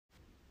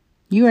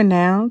You are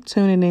now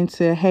tuning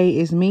into Hey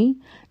It's Me,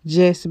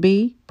 Just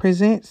Be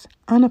presents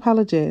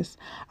Unapologist,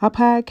 a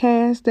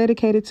podcast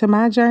dedicated to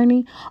my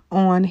journey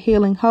on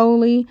healing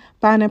wholly,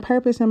 finding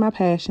purpose in my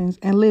passions,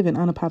 and living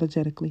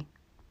unapologetically.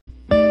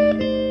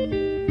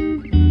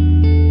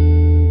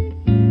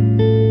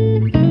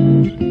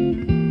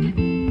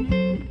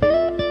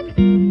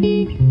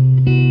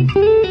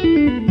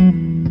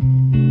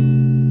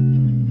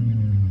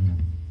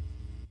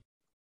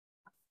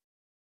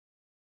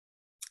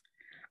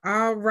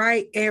 All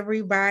right,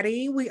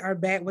 everybody. We are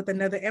back with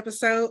another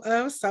episode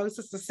of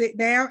Sista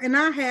Sitdown. And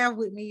I have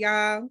with me,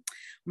 y'all,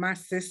 my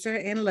sister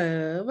in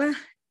love,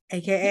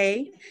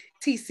 aka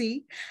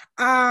TC.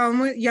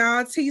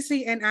 Y'all,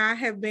 TC and I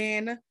have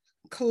been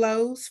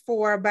close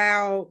for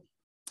about,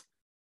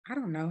 I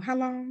don't know, how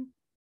long?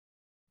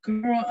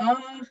 Girl,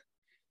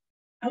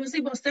 I would say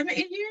about 7, 8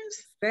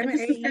 years. 7,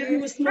 8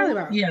 years.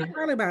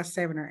 Probably about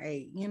 7 or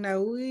 8. You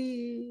know,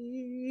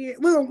 we're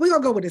gonna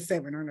go with a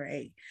 7 or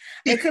 8.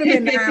 It could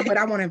have been 9, but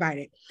I won't invite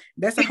it.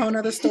 That's a whole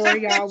nother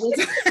story, y'all.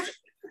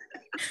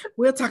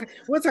 We'll talk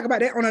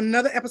about that on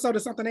another episode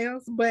of something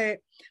else. But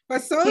for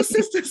Soul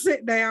Sister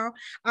Sit Down,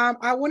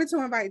 I wanted to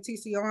invite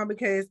TC on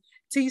because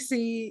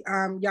TC,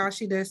 y'all,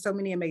 she does so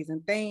many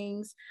amazing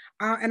things,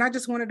 and I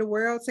just wanted the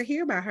world to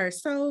hear about her.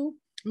 So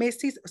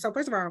Miss TC. So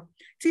first of all,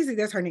 TC,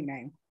 that's her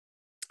nickname.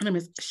 Her name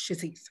is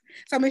Shateece.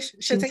 So Miss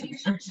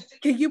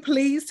Shateece, can you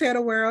please tell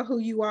the world who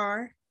you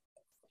are?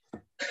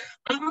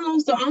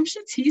 So I'm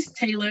Shateece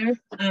Taylor,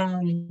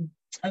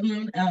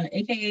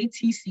 aka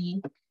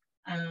TC.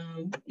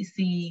 You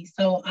see,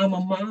 so I'm a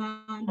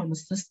mom, I'm a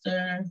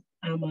sister,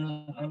 I'm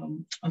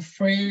a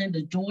friend,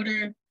 a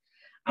daughter.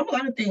 I'm a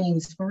lot of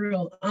things for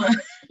real.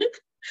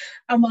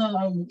 I'm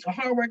a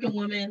hardworking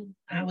woman.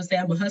 I would say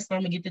I'm a hustler.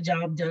 I'm gonna get the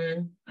job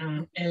done,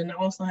 and I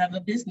also have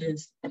a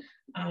business.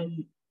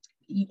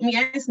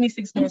 Ask me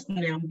 6 months from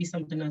now, I'm gonna be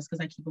something else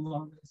because I keep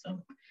evolving.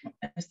 So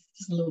that's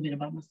just a little bit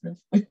about myself.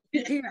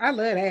 Yeah, I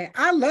love that.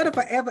 I love the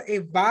forever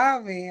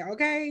evolving.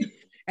 Okay.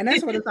 And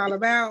that's what it's all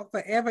about,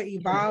 forever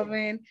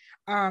evolving,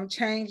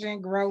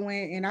 changing,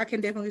 growing. And I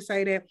can definitely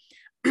say that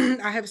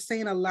I have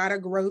seen a lot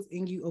of growth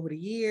in you over the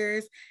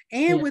years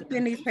and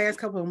within these past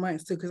couple of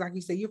months too, because like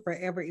you said, you're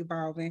forever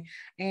evolving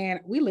and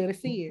we love to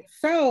see it.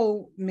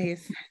 So,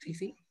 Miss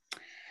TC,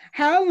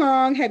 how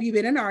long have you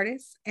been an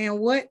artist and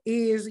what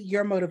is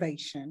your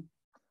motivation?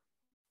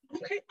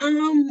 Okay.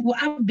 Well,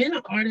 I've been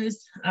an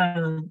artist,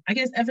 I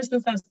guess ever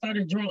since I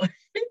started drawing.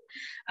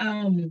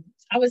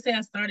 I would say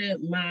I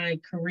started my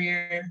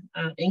career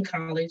in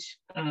college.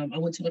 I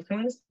went to North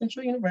Carolina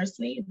Central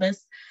University,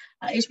 best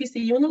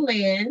HBCU in the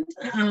land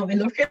in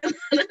North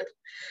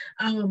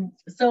Carolina.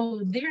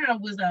 So there I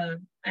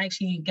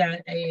actually got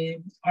a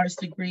arts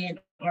degree in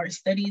art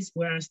studies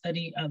where I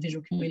studied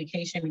visual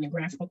communication and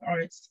graphic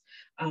arts,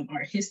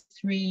 art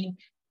history,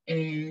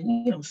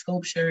 and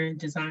sculpture and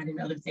design and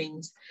other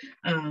things.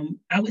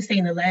 I would say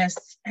in the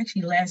last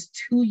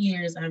 2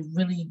 years I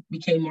really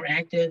became more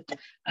active,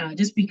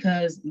 just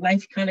because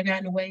life kind of got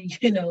in the way,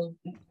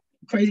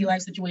 crazy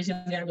life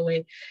situations got in the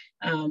way,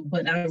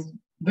 but I've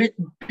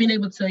been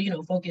able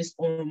to focus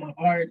on my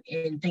art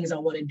and things I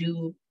want to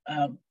do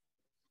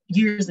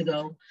years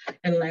ago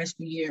in the last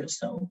few years.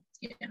 So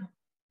yeah.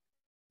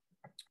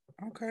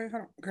 Okay,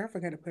 girl, I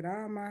forgot to put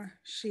all my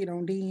shit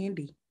on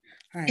D&D.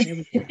 All right, there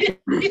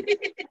we go.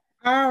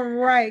 All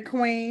right,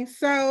 Queen.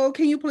 So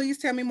can you please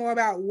tell me more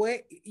about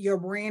what your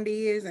brand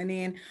is and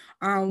then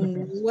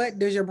what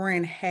does your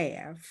brand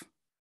have?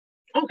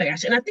 Okay,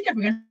 gosh, and I think I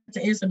forgot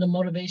to answer the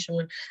motivation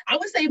one. I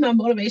would say my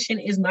motivation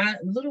is my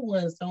little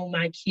ones, so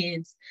my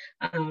kids,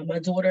 my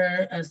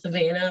daughter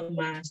Savannah,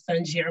 my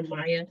son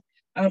Jeremiah.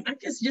 I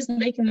guess just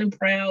making them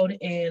proud,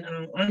 and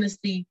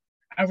honestly,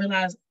 I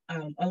realized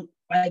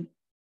like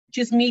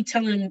just me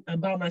telling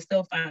about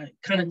myself, I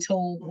kind of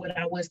told what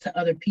I was to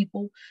other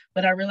people,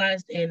 but I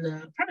realized in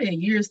probably a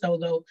year or so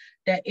ago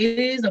that it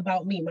is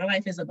about me. My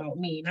life is about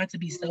me, not to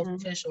be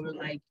selfish or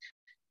like,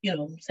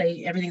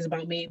 say everything's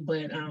about me,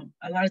 but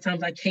a lot of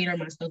times I cater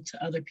myself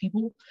to other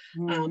people,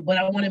 but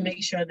I want to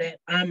make sure that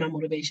I'm my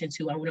motivation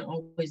too. I want to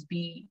always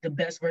be the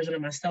best version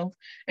of myself,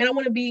 and I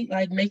want to be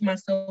like, make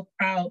myself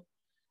proud,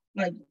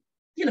 like,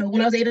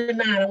 when I was 8 or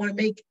 9, I want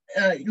to make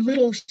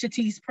little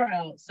Shateece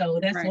proud. So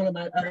that's one of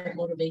my other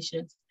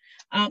motivations.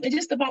 It's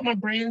just about my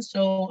brand.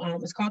 So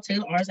it's called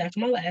Taylor Arts after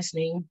my last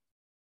name.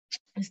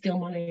 It's still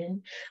my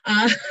name.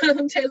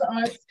 Taylor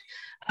Arts.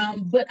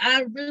 But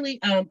I really,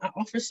 I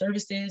offer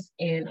services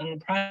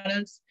and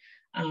products,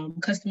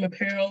 custom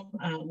apparel.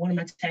 One of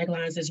my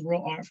taglines is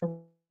real art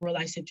for real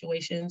life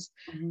situations.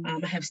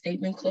 I have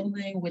statement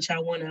clothing, which I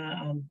want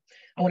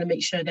to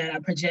make sure that I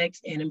project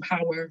and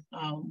empower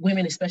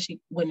women, especially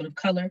women of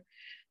color.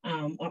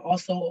 I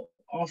also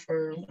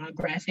offer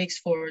graphics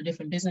for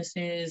different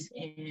businesses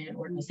and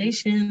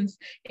organizations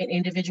and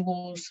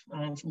individuals,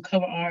 from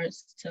cover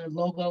arts to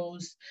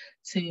logos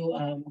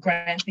to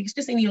graphics,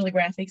 just any other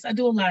graphics. I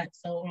do a lot.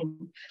 So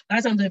a lot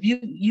of times if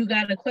you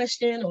got a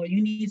question or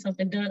you need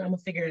something done, I'm gonna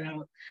figure it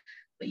out.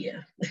 But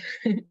yeah.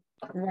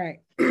 Right.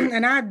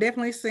 And I've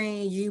definitely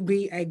seen you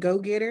be a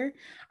go-getter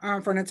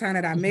from the time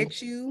that I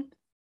met you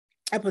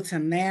up until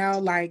now.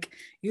 Like,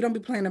 you don't be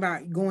playing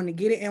about going to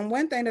get it. And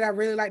one thing that I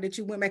really like that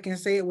you went back and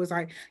said was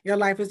like, your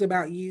life is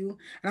about you.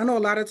 And I know a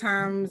lot of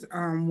times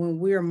when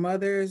we're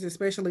mothers,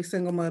 especially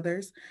single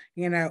mothers,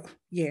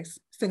 yes,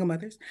 single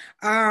mothers,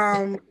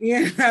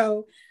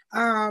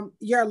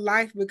 your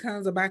life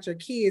becomes about your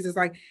kids. It's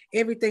like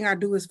everything I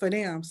do is for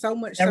them. So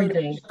much so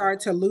that you start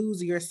to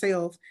lose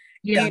yourself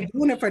in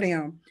doing it for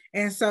them.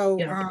 And so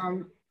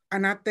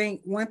and I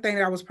think one thing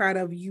that I was proud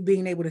of you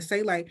being able to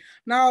say, like,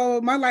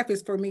 no, my life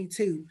is for me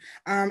too.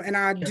 And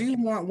I do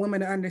want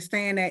women to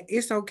understand that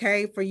it's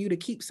okay for you to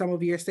keep some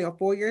of yourself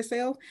for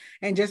yourself.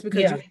 And just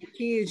because you have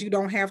kids, you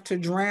don't have to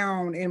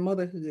drown in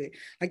motherhood.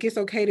 Like, it's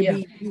okay to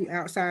be you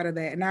outside of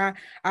that. And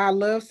I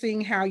love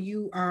seeing how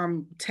you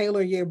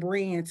tailor your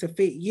brand to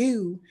fit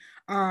you,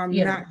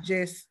 not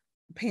just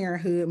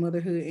parenthood,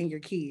 motherhood, and your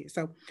kids.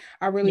 So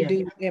I really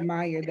do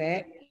admire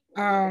that.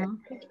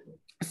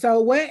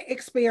 So what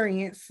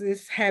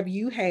experiences have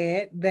you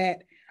had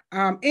that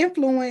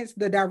influenced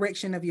the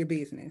direction of your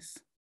business?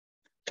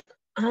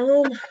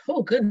 Oh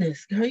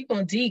goodness, girl, you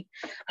going deep.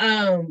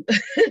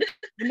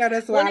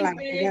 That's why I like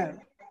to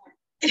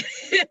go.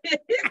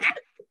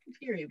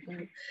 Period.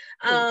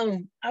 I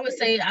would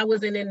say I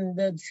wasn't in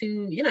the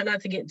two, not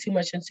to get too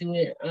much into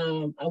it.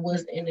 I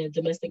was in a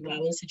domestic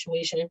violence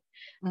situation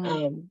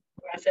where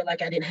I felt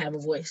like I didn't have a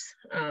voice.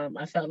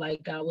 I felt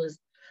like I was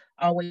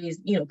always,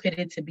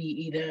 pitted to be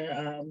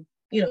either,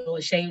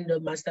 ashamed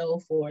of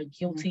myself or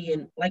guilty.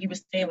 And like you were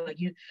saying, like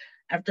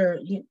after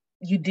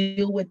you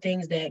deal with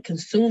things that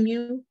consume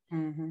you,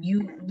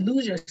 you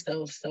lose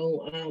yourself.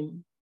 So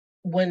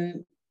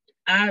when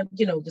I,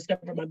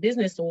 discovered my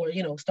business or,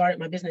 started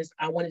my business,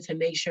 I wanted to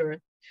make sure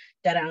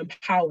that I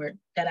empowered,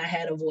 that I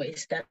had a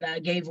voice, that I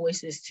gave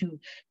voices to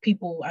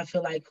people I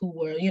feel like who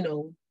were,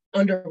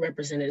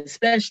 underrepresented,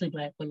 especially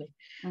Black women,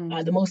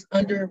 the most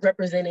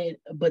underrepresented,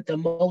 but the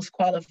most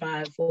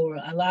qualified for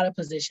a lot of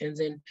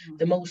positions and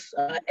the most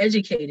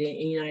educated in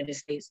the United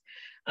States.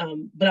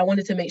 But I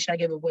wanted to make sure I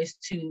gave a voice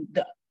to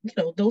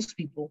those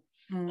people.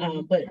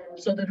 But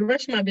so the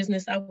direction of my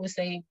business, I would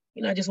say,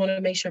 I just want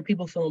to make sure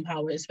people feel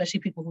empowered,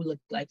 especially people who look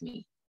like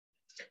me.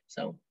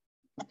 So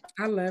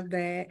I love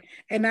that.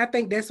 And I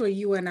think that's where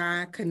you and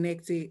I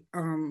connected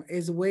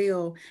as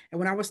well. And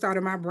when I was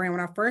starting my brand,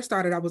 when I first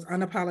started, I was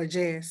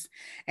unapologetic.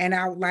 And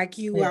I, like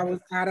you, I was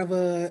out of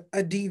a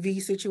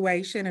DV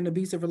situation, an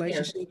abusive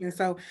relationship. And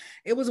so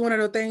it was one of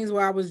the things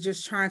where I was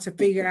just trying to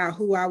figure out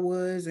who I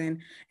was and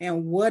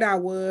what I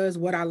was,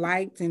 what I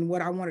liked, and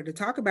what I wanted to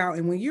talk about.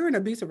 And when you're in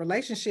an abusive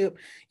relationship,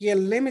 you're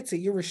limited,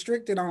 you're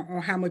restricted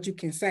on how much you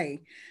can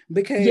say.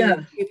 Because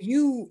if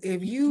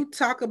you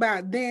talk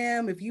about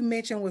them, if you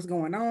mention what's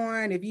going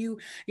on, if you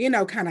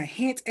kind of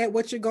hint at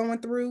what you're going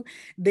through,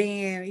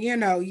 then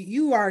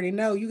you already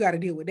know you got to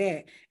deal with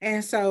that.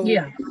 And so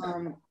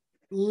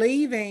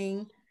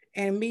leaving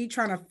and me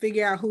trying to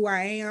figure out who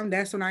I am,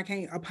 that's when I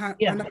came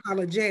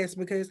unapologetic,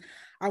 because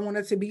I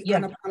wanted to be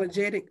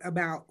unapologetic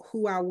about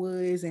who I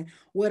was and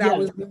what I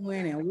was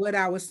doing and what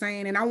I was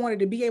saying. And I wanted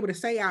to be able to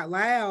say out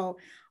loud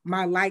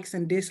my likes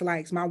and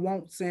dislikes, my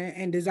wants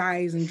and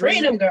desires and dreams.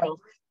 Freedom, girl.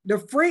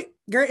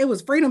 Girl, it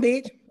was freedom,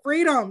 bitch.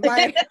 Freedom,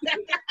 like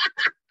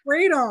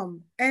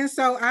freedom. And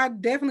so I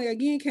definitely,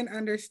 again, can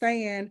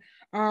understand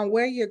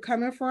where you're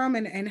coming from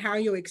and how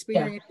your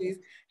experiences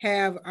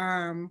have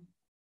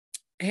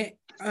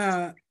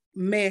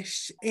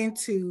meshed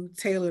into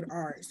tailored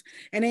arts.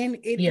 And then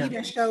it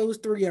even shows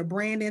through your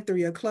branding, through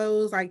your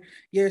clothes, like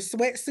your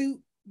sweatsuit,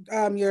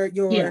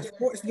 your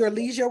sports, your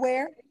leisure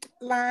wear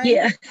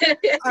line.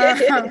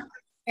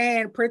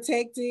 And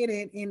protected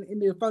and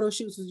the photo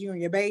shoots with you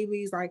and your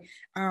babies, like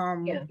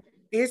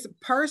it's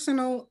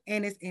personal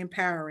and it's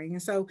empowering.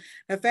 And so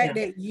the fact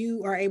that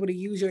you are able to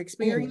use your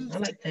experience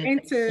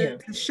and to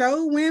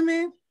show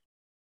women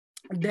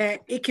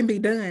that it can be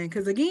done,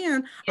 because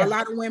again, a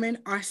lot of women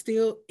are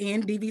still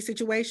in DV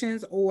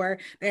situations or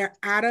they're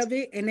out of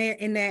it, and they're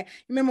in that,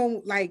 remember,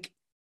 like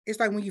it's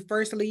like when you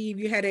first leave,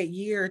 you had that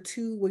year or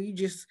two where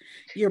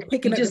you're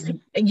picking up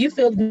and you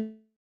feel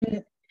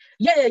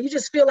you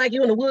just feel like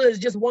you're in the woods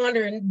just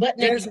wandering butt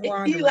naked.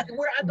 You like,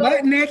 where I go,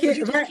 butt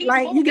naked,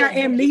 like moving. You got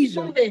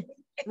amnesia.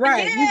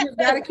 Right. Yeah. You just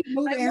gotta keep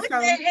moving. Like,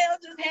 what the hell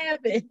just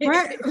happened?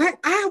 Right. Like,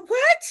 I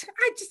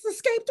just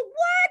escaped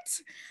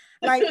what?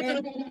 Like,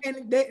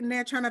 and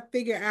they're trying to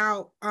figure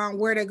out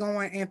where they're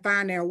going and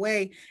find their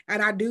way.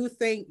 And I do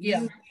think you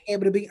being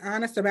able to be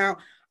honest about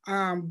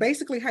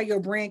basically how your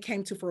brand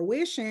came to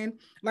fruition,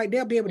 like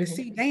they'll be able to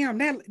see, damn,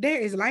 that there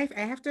is life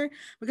after.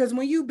 Because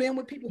when you've been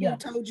with people who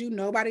told you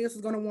nobody else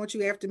is going to want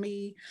you after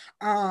me,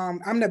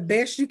 I'm the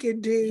best you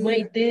can do, you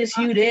ain't this,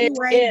 you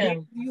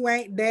that, you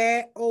ain't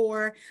that,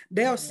 or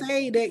they'll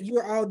say that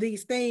you're all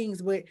these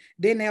things, but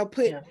then they'll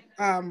put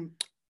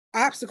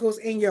obstacles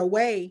in your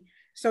way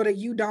so that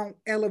you don't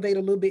elevate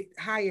a little bit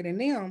higher than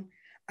them.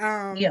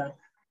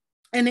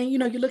 And then, you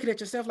know, you're looking at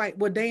yourself like,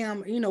 well,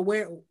 damn, you know,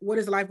 what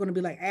is life going to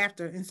be like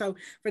after? And so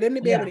for them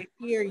to be able to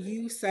hear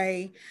you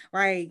say,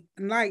 like,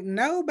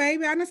 no,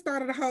 baby, I done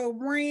started a whole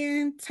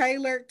brand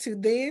tailored to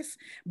this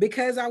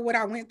because of what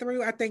I went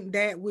through. I think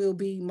that will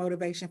be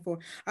motivation for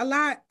a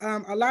lot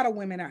of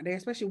women out there,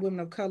 especially women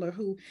of color,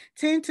 who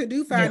tend to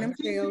do find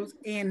themselves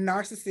in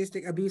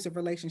narcissistic, abusive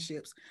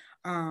relationships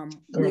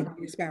with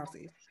their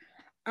spouses.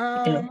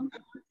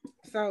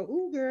 So,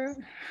 ooh, girl,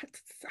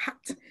 it's hot.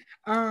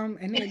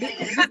 And then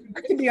this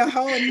could be a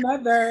whole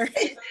nother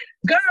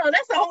girl.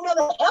 That's a whole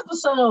nother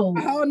episode.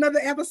 A whole nother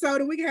episode,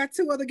 and we can have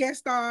 2 other guest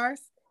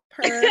stars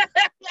per.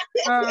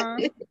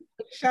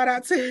 Shout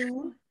out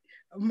to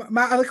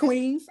my other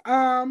queens.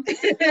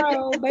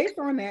 So based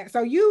on that,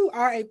 so you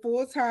are a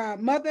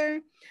full-time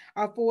mother,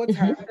 a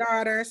full-time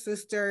daughter,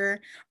 sister.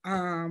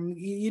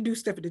 You do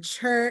stuff at the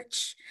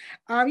church.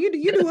 You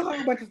do a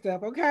whole bunch of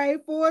stuff. Okay,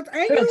 and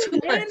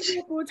you're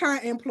a full-time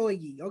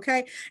employee.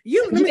 Okay,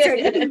 let me tell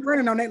you, you be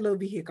running on that little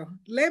vehicle.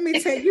 Let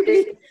me tell you,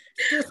 be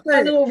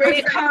a little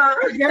red car.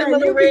 You be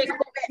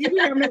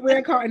having that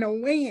red car in the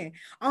wind.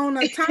 On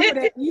the top of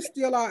that, you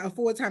still are a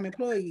full-time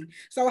employee.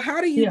 So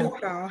how do you do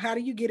it all? How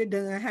do you get it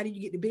done? How do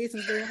you get the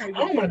business done?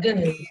 Oh my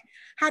goodness.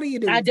 How do you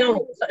do it? I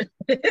don't.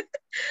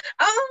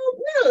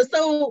 No.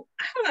 So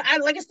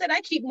like I said,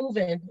 I keep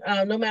moving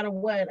no matter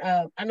what.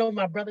 I know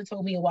my brother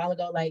told me a while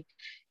ago, like,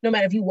 no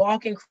matter if you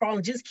walk and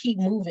crawl, just keep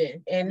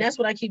moving. And that's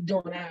what I keep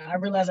doing. I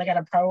realize I got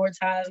to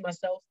prioritize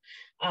myself.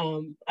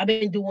 I've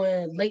been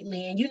doing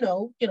lately, and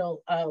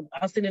I'll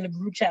send in a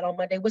group chat on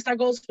Monday. What's our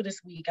goals for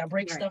this week? I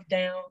break stuff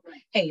down.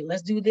 Hey,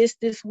 let's do this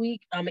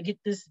week. I'm gonna get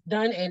this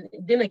done. And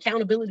then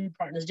accountability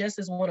partners, just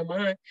as one of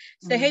mine,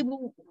 say, hey,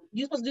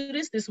 you supposed to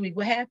do this week.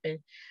 What happened?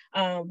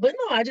 But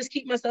no, I just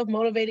keep myself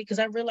motivated because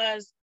I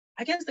realized,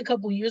 I guess a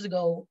couple years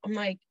ago, I'm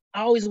like,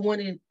 I always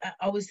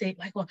say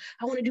like, well,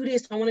 I want to do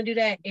this, I want to do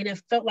that. And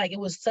it felt like it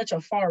was such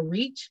a far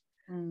reach.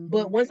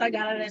 But once I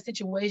got out of that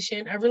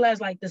situation, I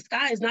realized like the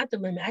sky is not the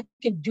limit. I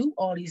can do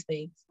all these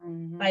things.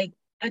 Like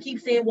I keep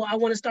saying, well, I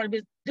want to start a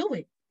business. Do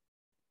it.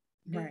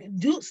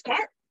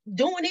 Start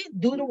doing it.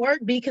 Do the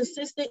work. Be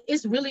consistent.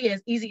 It's really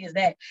as easy as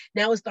that.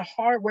 Now it's the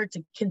hard work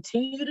to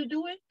continue to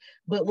do it.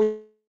 But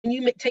when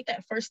you take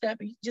that first step,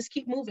 you just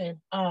keep moving.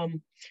 But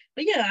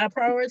yeah, I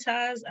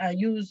prioritize. I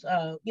use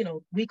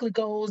weekly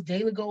goals,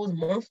 daily goals,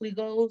 monthly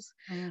goals.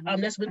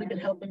 That's really been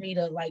helping me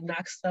to like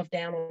knock stuff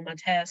down on my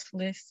task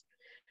list.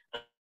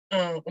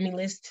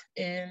 List,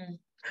 and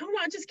I don't know,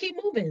 I just keep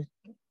moving,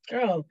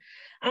 girl.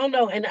 I don't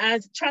know, and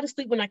I try to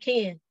sleep when I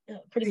can.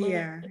 Pretty much.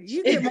 Yeah,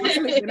 you get more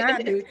sleep than I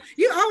do.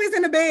 You always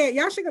in the bed.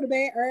 Y'all should go to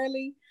bed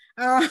early.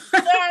 I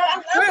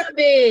love the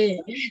bed.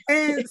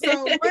 And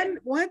so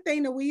one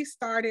thing that we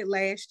started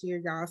last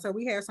year, y'all. So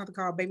we have something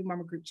called Baby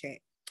Mama Group Chat.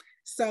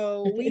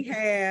 So we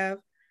have,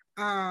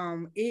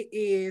 it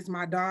is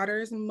my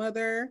daughter's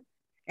mother,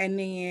 and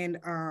then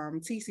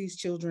TC's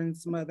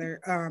children's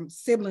mother,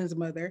 siblings'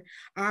 mother.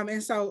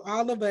 And so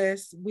all of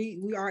us,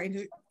 we are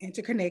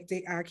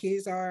interconnected. Our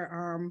kids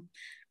are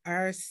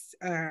I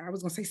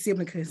was gonna say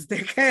sibling cousins,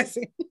 they're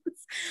cousins.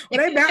 Well,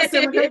 they not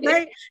siblings.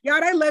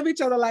 They love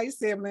each other like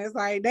siblings.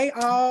 Like they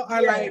all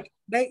are like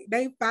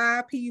they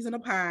 5 peas in a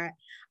pod.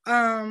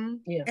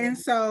 And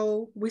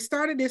so we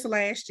started this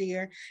last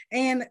year.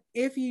 And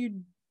if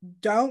you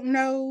don't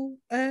know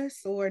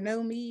us or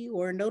know me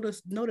or know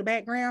the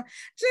background,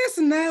 just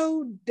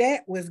know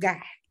that was God.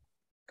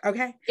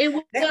 Okay,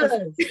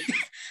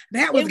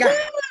 that was God.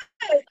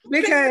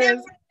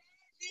 Because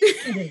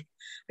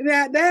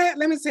that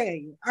let me tell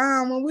you,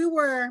 when we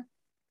were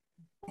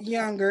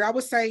younger, I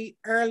would say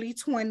early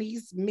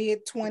 20s,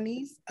 mid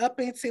 20s, up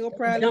until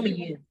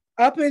probably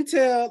up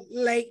until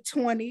late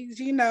 20s,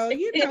 you know how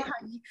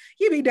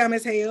you be dumb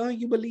as hell and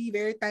you believe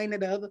everything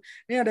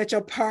that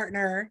your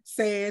partner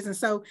says. And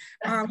so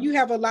you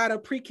have a lot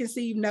of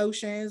preconceived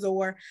notions,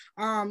 or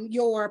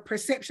your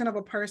perception of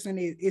a person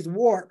is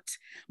warped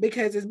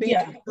because it's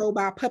being controlled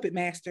by a puppet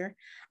master.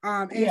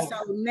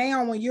 So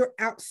now when you're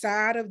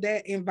outside of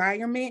that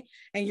environment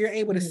and you're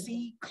able to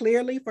see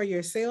clearly for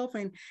yourself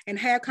and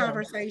have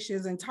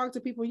conversations and talk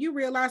to people, you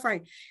realize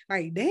like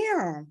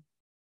damn,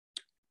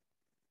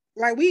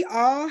 like we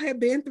all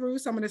have been through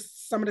some of the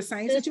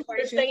same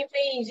situations, the same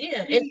things.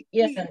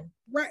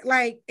 Right.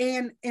 Like,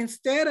 and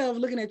instead of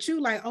looking at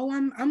you like, oh,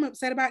 I'm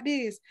upset about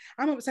this,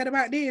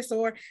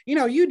 or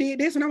you did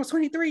this when I was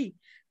 23,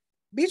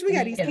 bitch, we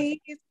got these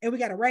kids and we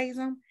got to raise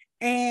them.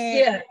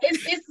 And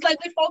it's like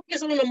we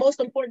focus on the most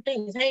important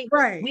things. Hey,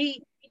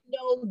 we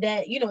know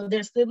that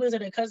their siblings or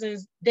their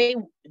cousins,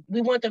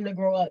 we want them to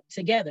grow up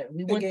together.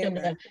 We want them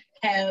to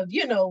have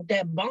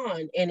that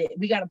bond, and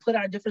we got to put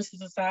our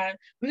differences aside.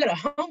 We got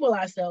to humble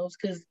ourselves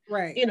because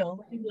like I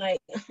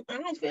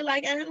don't feel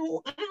like I don't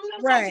know.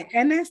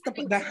 And that's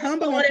the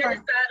humbling part.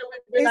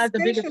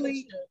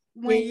 Especially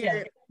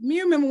when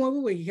you remember when we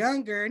were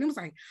younger and it was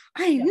like,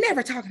 I ain't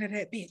never talking to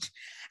that bitch.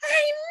 I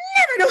ain't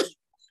never doing.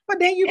 But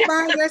then you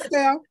find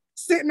yourself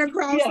sitting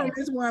across from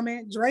this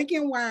woman,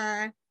 drinking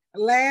wine,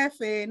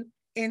 laughing,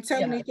 and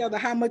telling each other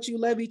how much you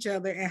love each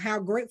other and how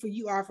grateful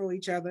you are for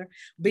each other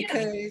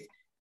because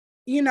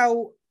you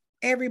know,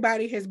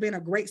 everybody has been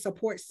a great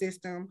support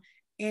system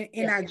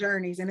in our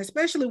journeys, and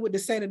especially with the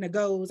setting the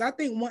goals. I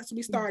think once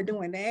we started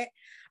doing that,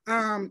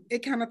 it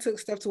kind of took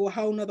stuff to a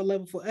whole nother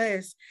level for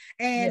us.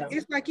 And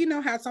it's like, you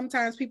know how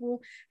sometimes people,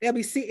 they'll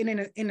be sitting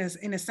in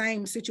the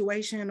same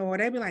situation, or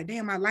they'll be like,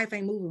 damn, my life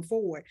ain't moving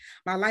forward,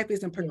 my life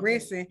isn't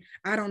progressing,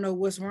 I don't know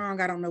what's wrong,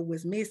 I don't know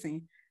what's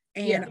missing.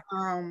 And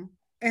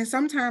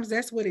sometimes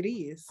that's what it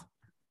is.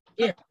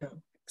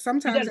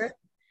 Sometimes that,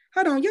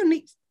 hold on, your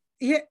niece.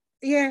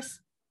 Yes.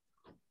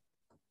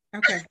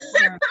 Okay. No,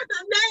 I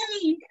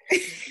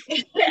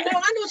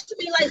know what you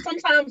mean. Like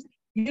sometimes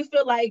you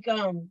feel like,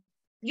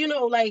 you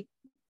know, like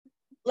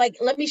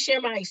let me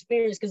share my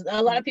experience, because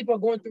a lot of people are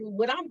going through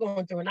what I'm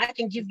going through, and I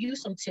can give you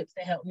some tips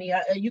to help me.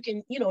 You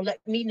can, you know, let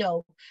me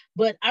know.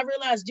 But I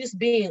realized just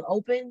being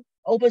open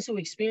to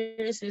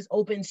experiences,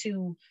 open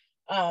to,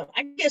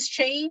 I guess,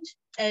 change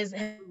has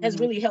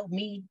really helped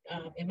me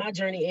in my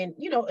journey, and,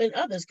 you know, and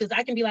others, because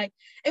I can be like,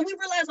 and we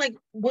realize, like,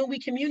 when we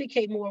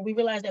communicate more, we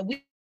realize that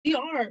we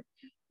are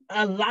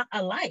a lot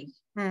alike,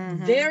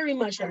 very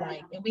much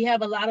alike, and we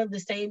have a lot of the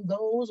same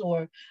goals,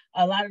 or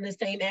a lot of the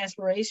same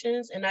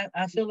aspirations. And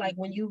I feel like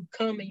when you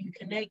come and you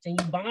connect and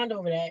you bond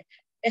over that,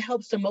 it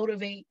helps to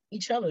motivate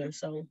each other.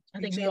 So I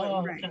think we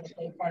all kind of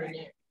play a part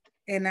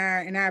in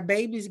that. And our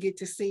babies get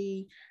to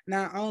see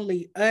not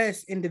only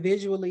us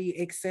individually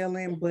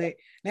excelling, but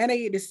now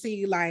they get to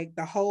see like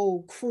the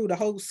whole crew, the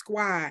whole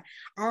squad,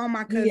 all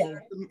my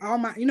cousins, all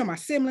my, you know, my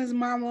siblings'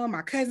 mama,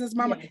 my cousins'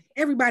 mama,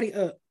 everybody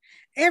up.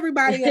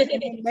 Everybody up,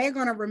 and they're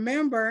gonna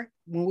remember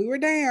when we were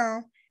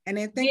down, and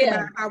then think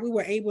about how we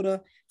were able to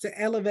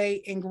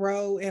elevate and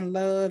grow and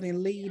love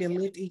and lead and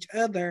lift each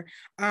other,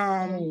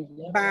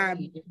 by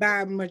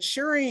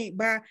maturing,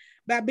 by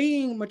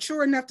being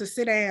mature enough to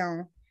sit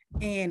down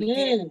and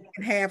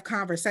have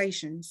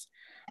conversations.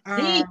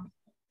 And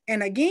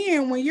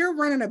again, when you're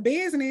running a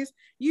business,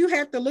 you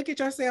have to look at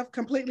yourself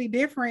completely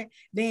different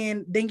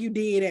than you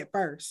did at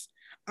first.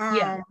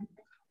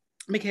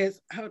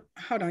 Because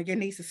hold on, your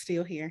niece is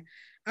still here.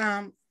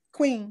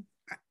 Queen,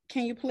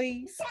 can you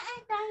please?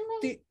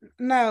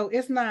 No,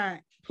 it's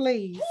not.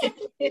 Please.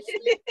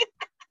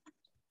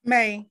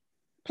 May,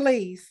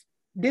 please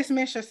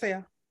dismiss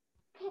yourself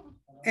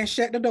and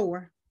shut the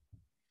door.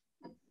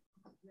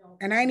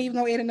 And I ain't even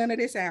gonna edit none of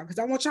this out because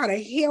I want y'all to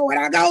hear what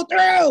I go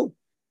through.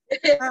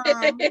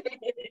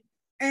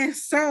 And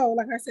so,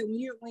 like I said, when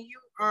you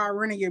are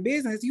running your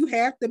business, you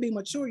have to be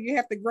mature. You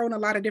have to grow in a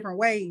lot of different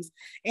ways.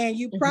 And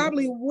you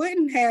probably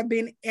wouldn't have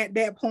been at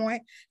that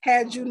point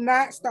had you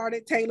not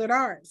started Tailored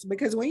Arts.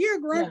 Because when you're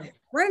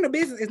running a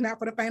business, it's not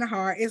for the faint of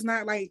heart. It's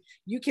not like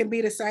you can be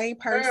the same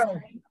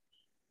person.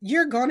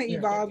 You're gonna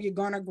evolve, you're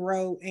gonna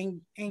grow, and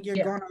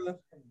you're gonna,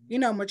 you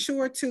know,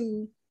 mature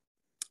to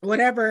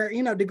whatever,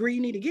 you know, degree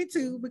you need to get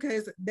to,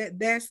 because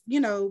that's, you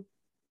know,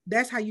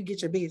 that's how you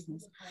get your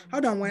business.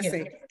 Hold on one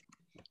second.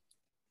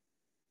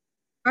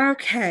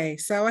 Okay,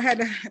 so I had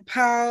to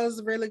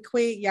pause really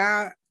quick,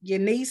 y'all. Your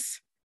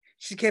niece,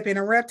 she kept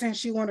interrupting.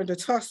 She wanted to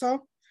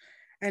tussle.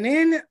 And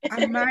then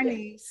my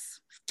niece,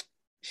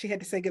 she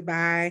had to say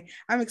goodbye.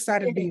 I'm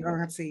excited to be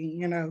your auntie,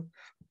 you know.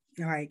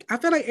 Like, I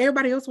feel like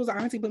everybody else was an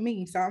auntie but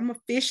me. So I'm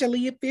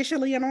officially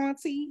an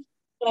auntie.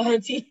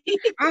 Auntie.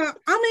 I mean,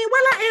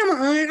 well, I am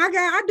an aunt.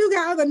 I do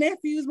got other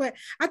nephews, but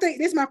I think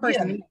this is my first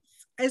niece.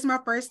 It's my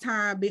first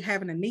time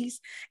having a niece.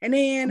 And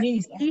then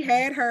he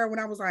had her when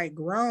I was like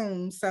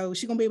grown. So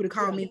she's gonna be able to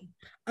call me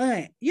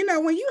aunt. You know,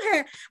 when you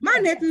had my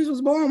nephews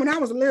was born when I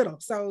was little.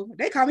 So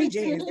they call me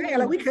Jazz. They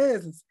like we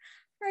cousins.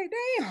 Like,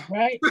 damn.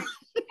 Right.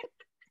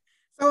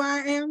 So I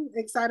am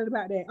excited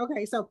about that.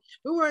 Okay, so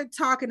we were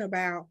talking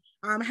about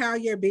how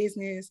your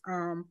business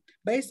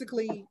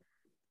basically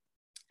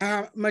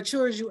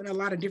matures you in a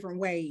lot of different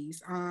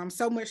ways.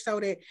 So much so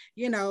that,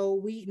 you know,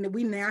 we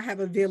now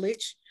have a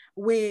village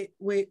with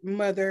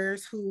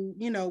mothers who,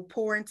 you know,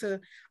 pour into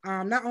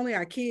not only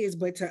our kids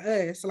but to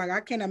us. Like, I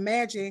can't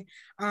imagine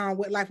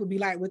what life would be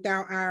like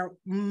without our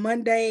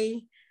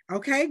Monday.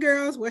 Okay,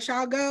 girls, what's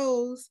y'all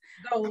goals?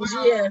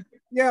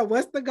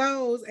 What's the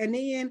goals? And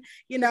then,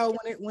 you know,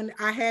 when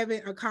I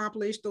haven't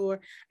accomplished, or,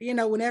 you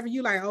know, whenever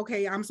you like,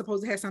 okay, I'm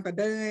supposed to have something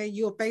done,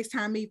 you'll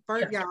FaceTime me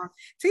first, y'all.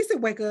 Sista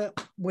wake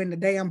up when the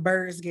damn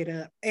birds get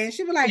up, and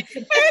she be like, hey,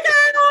 girl,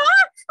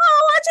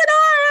 what you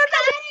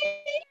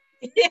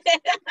doing?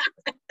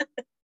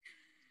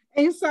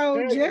 And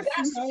so just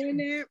knowing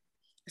that.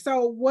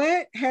 So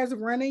what has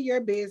running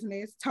your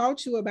business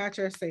taught you about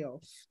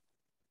yourself?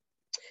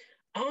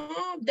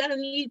 That I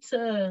need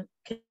to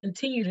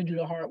continue to do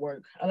the hard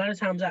work. A lot of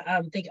times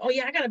I'm thinking, oh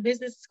yeah, I got a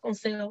business, it's gonna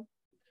sell.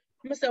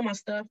 I'm gonna sell my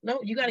stuff.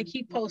 No, you gotta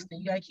keep posting,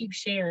 you gotta keep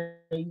sharing,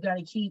 you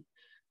gotta keep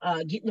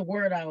getting the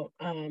word out,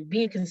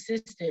 being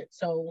consistent.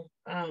 So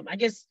I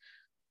guess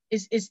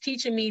it's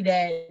teaching me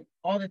that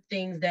all the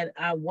things that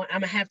I want,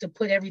 I'm gonna have to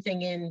put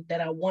everything in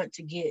that I want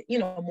to get, you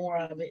know, more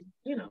of it,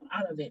 you know,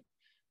 out of it.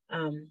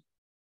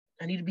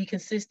 I need to be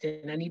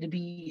consistent. I need to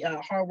be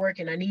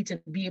hardworking. I need to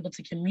be able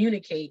to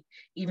communicate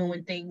even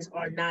when things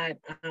are not,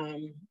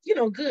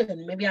 good.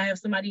 Maybe I have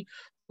somebody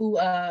who,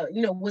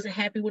 wasn't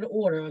happy with an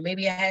order, or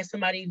maybe I had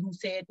somebody who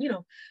said,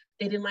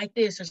 they didn't like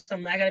this or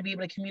something. I got to be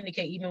able to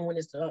communicate even when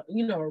it's, a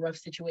rough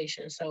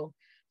situation. So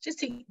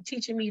just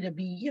teaching me to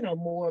be,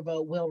 more of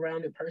a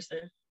well-rounded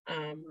person.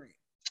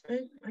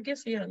 I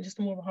guess, just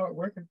more of a hard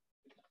worker.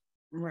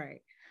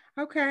 Right.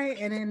 Okay.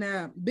 And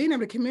then being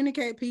able to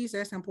communicate piece,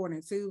 that's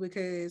important too,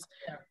 because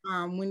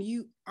when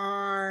you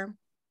are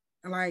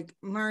like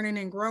learning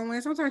and growing,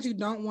 sometimes you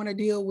don't want to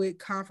deal with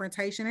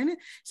confrontation. And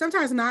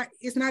sometimes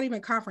it's not even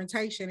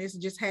confrontation. It's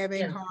just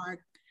having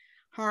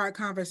hard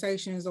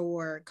conversations,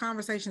 or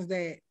conversations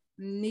that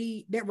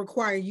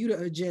require you to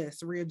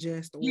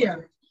readjust,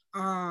 or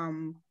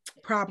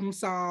problem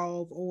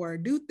solve, or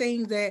do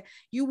things that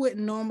you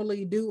wouldn't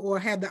normally do or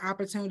have the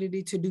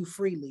opportunity to do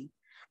freely.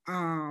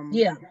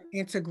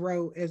 And to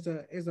grow as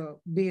a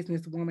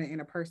businesswoman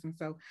and a person.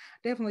 So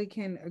definitely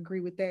can agree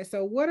with that.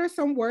 So what are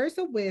some words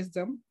of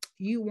wisdom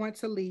you want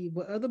to leave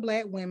with other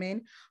Black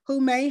women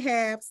who may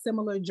have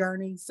similar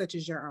journeys such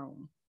as your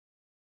own?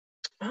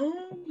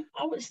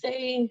 I would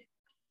say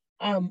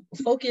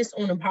focus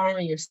on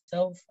empowering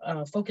yourself,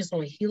 focus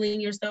on healing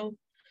yourself.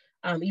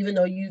 Even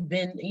though you've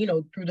been,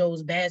 through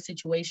those bad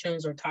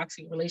situations or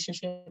toxic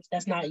relationships,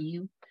 that's not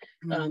you.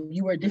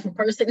 You were a different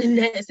person in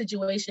that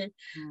situation.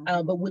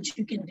 But what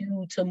you can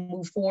do to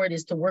move forward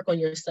is to work on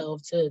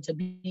yourself, to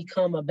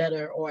become a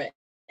better or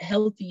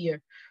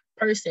healthier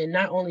person,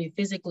 not only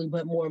physically,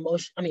 but more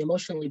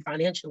emotionally,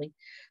 financially,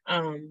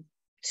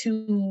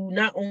 to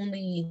not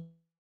only,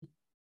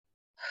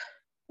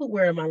 what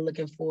word am I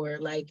looking for?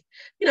 Like,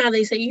 how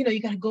they say, you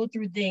got to go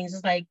through things.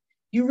 It's like,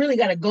 you really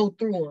got to go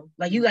through them.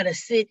 Like, you got to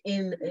sit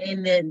in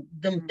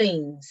them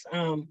things.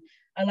 A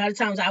lot of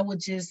times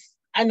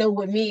I know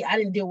with me, I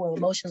didn't deal with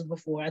emotions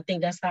before. I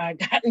think that's how I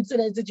got into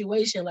that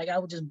situation. Like, I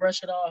would just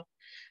brush it off.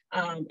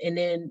 And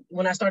then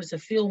when I started to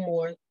feel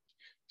more,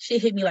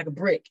 shit hit me like a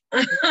brick.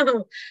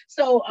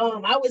 So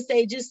I would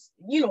say just,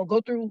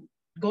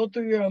 go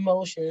through your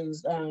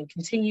emotions,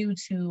 continue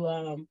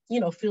to,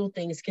 feel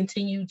things,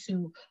 continue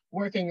to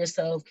work on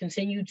yourself,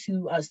 continue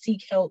to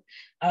seek help,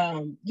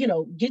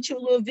 get you a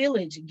little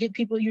village, get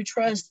people you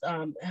trust,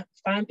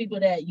 find people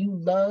that you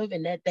love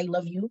and that they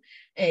love you,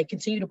 and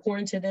continue to pour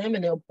into them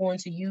and they'll pour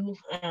into you.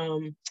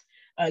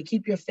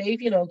 Keep your faith,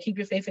 keep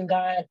your faith in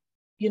God,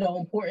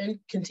 important.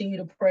 Continue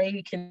to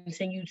pray,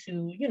 continue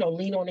to,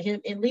 lean on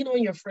him and lean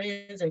on your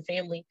friends and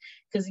family.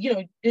 Because,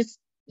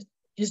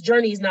 this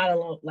journey is not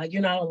alone. Like,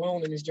 you're not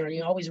alone in this journey.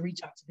 You always reach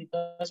out to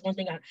people. That's one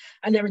thing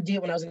I never did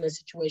when I was in this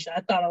situation.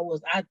 I thought I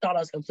was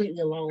completely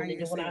alone. And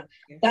then when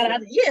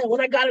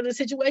I got out of the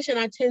situation,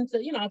 I tend to,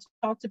 I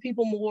talk to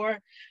people more,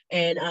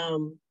 and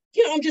I'm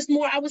just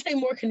more, I would say,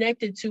 more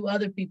connected to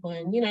other people,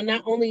 and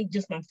not only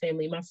just my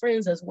family, my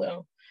friends as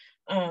well.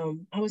 I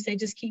would say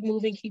just keep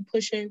moving, keep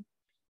pushing,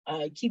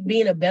 keep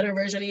being a better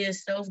version of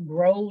yourself,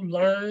 grow,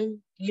 learn,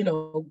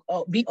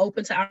 be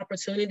open to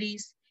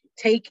opportunities,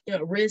 take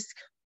risk,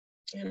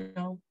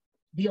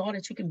 be all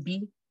that you can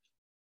be.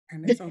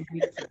 And it's so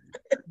beautiful.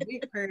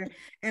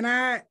 And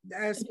I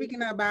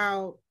speaking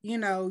about,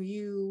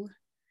 you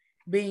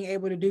being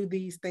able to do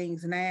these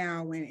things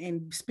now,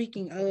 and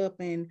speaking up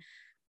and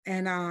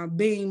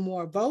being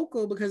more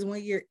vocal, because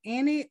when you're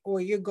in it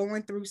or you're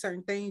going through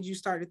certain things, you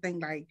start to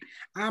think like,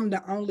 I'm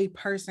the only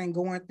person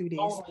going through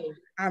this.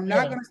 I'm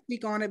not going to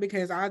speak on it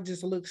because I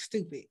just look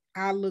stupid.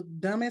 I look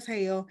dumb as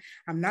hell.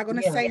 I'm not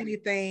going to say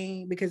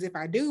anything, because if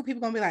I do,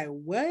 people going to be like,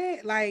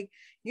 what? Like,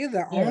 you're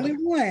the only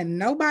one,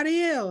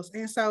 nobody else.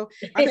 And so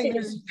I think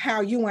this is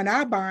how you and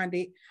I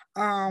bonded.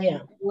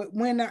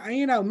 When,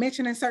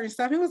 mentioning certain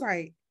stuff, it was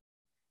like,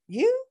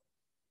 you?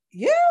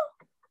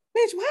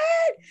 Bitch,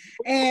 what?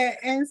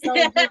 And so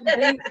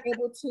being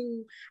able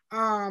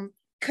to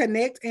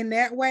connect in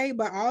that way,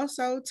 but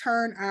also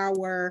turn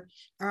our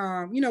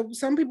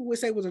some people would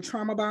say it was a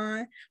trauma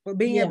bond, but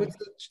being able to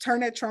turn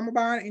that trauma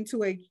bond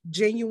into a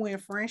genuine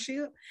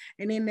friendship,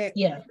 and then that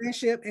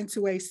friendship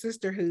into a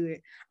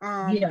sisterhood,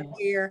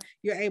 where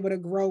you're able to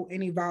grow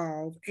and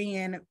evolve,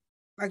 and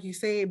like you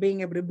said,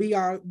 being able to be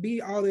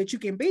all that you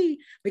can be,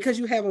 because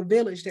you have a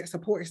village that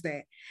supports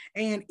that.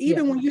 And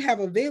even when you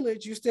have a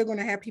village, you're still going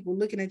to have people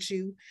looking at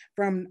you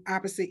from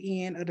opposite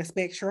end of the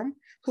spectrum,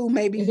 who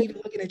may be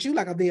even looking at you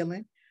like a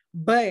villain.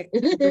 But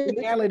the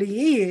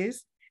reality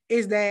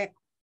is that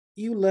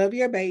you love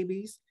your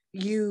babies,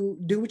 you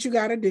do what you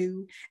got to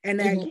do, and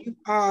that you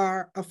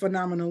are a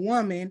phenomenal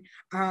woman,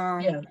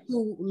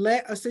 who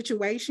let a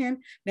situation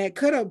that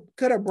could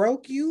have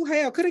broke you,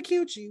 hell, could have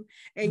killed you,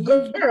 and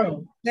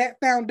you that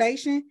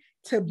foundation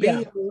to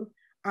build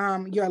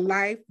your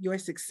life, your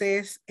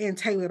success, and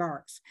tailored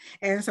arts.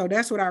 And so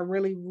that's what I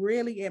really,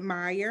 really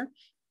admire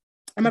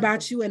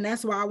about you, and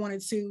that's why I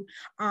wanted to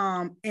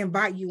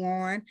invite you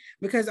on,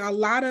 because a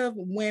lot of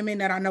women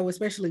that I know,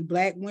 especially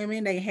Black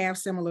women, they have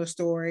similar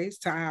stories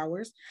to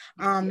ours.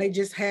 They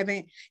just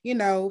haven't,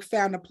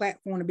 found a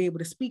platform to be able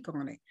to speak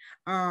on it.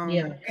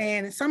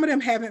 And some of them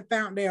haven't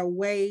found their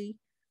way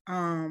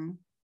to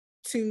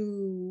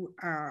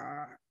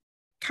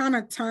kind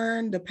of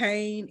turn the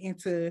pain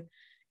into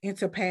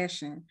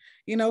passion,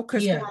 you know,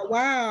 because for a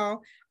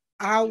while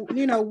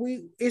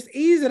it's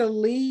easy to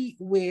lead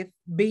with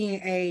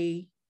being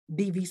a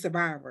DV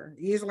survivor.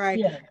 It's like,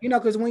 you know,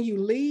 because when you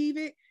leave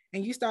it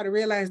and you start to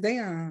realize,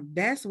 damn,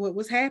 that's what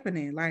was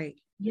happening. Like,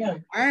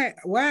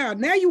 wow,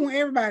 now you want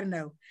everybody to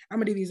know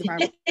I'm a DV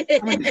survivor.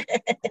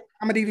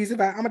 I'm a DV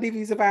survivor. I'm a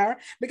DV survivor,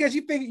 because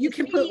you figure you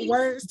can put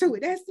words to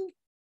it. That's it.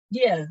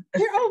 Yeah.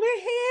 You're over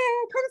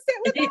here. Come sit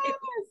with us.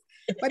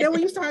 But then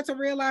when you start to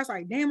realize,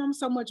 like, damn, I'm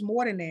so much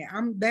more than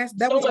that.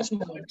 That was a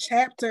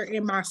chapter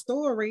in my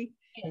story.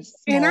 Yes,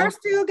 and I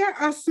still got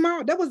a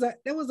small, that was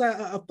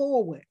a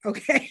forward,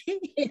 okay?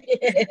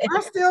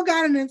 I still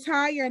got an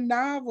entire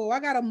novel. I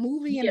got a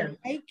movie in the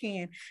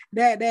making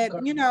that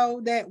you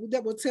know, that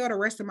will tell the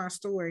rest of my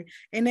story.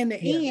 And in the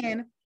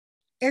end,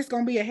 it's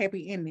gonna be a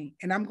happy ending,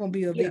 and I'm gonna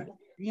be a victim.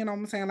 You know what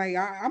I'm saying? Like,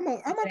 I'm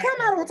gonna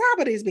come out on top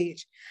of this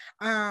bitch.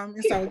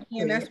 And so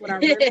again, that's what I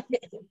really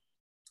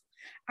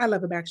I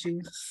love about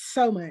you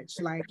so much.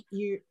 Like,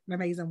 you're an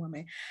amazing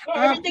woman. Well,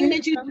 everything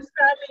that you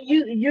described,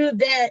 you're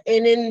that.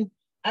 And then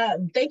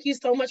thank you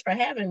so much for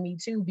having me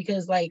too,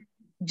 because like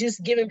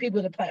just giving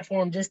people the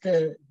platform just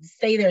to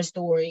say their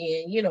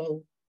story and, you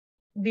know,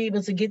 be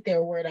able to get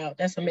their word out.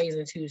 That's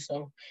amazing too.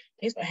 So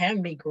thanks for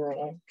having me,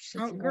 girl.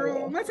 Oh,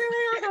 girl.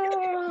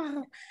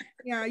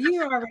 Yeah,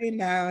 you already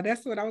know.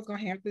 That's what I was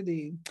gonna have to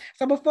do.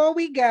 So before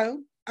we go,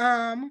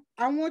 I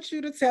want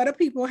you to tell the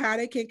people how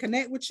they can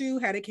connect with you,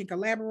 how they can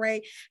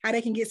collaborate, how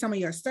they can get some of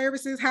your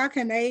services, how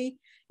can they,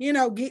 you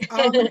know, get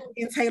all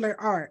in Tailored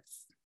Arts.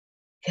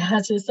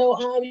 Gotcha.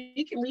 So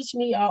you can reach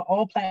me on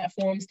all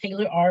platforms,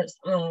 Tailored Arts.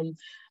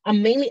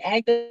 I'm mainly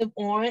active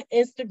on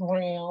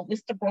Instagram,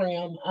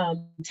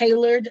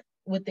 Tailored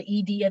with the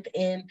ED at the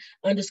end,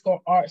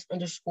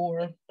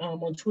 _arts_.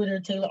 On Twitter,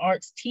 Tailored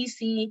Arts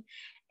TC,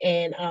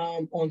 and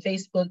on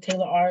Facebook,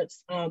 Tailored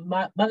Arts.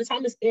 By the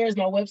time this airs,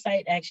 my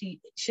website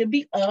actually should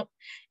be up.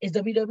 It's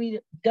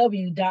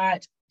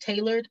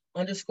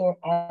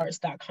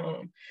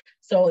www.tailored_arts.com.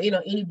 So, you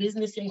know, any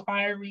business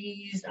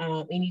inquiries,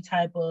 any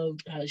type of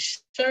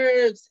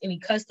shirts, any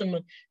custom,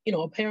 you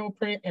know, apparel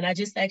print. And I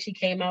just actually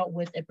came out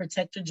with a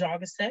protector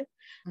jogger set.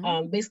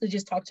 Basically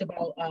just talked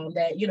about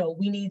that, you know,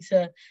 we need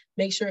to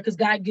make sure, because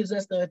God gives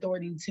us the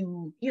authority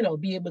to, you know,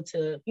 be able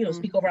to, you know,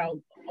 speak over our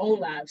own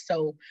lives.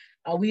 So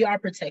we are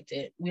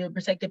protected. We're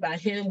protected by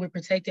him. We're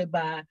protected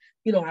by,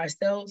 you know,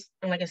 ourselves.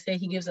 And like I said,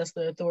 he gives us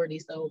the authority.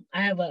 So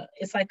I have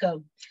it's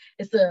a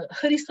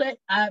hoodie sweat.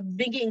 I've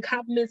been getting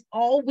compliments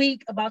all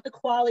week about the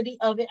quality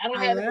of it. I don't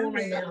have it on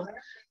right now,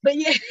 but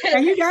yeah.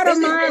 And you got a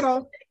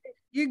model.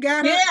 You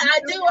got it. Yeah,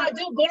 I do.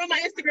 Go to my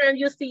Instagram,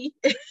 you'll see.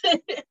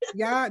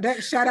 Yeah,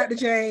 that shout out to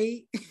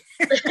Jade.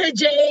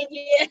 Jade,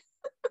 yeah.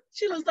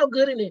 She looks so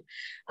good in it.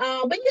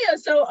 But yeah,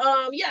 so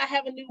yeah, I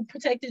have a new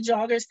protected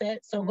jogger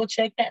set. So go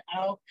check that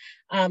out.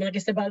 Like I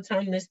said, by the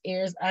time this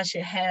airs, I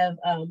should have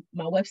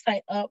my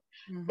website up.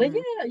 But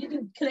yeah, you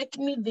can connect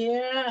with me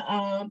there,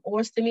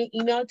 or send me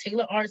an email,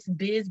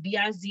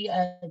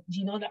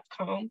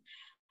 tailoredartsbiz@gmail.com.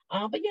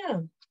 But yeah,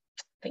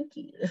 thank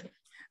you.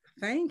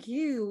 Thank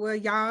you. Well,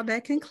 y'all,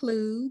 that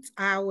concludes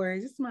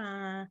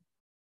my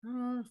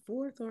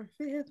fourth or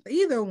fifth,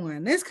 either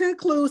one. This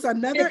concludes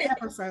another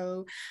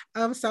episode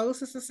of Soul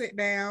Sister Sit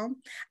Down,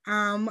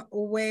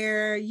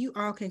 where you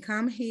all can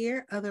come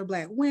here, other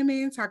Black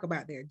women, talk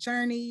about their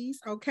journeys,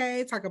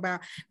 okay, talk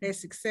about their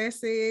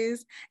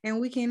successes, and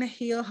we can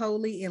heal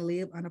wholly and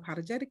live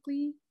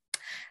unapologetically.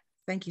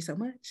 Thank you so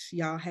much.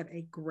 Y'all have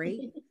a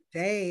great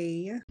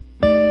day.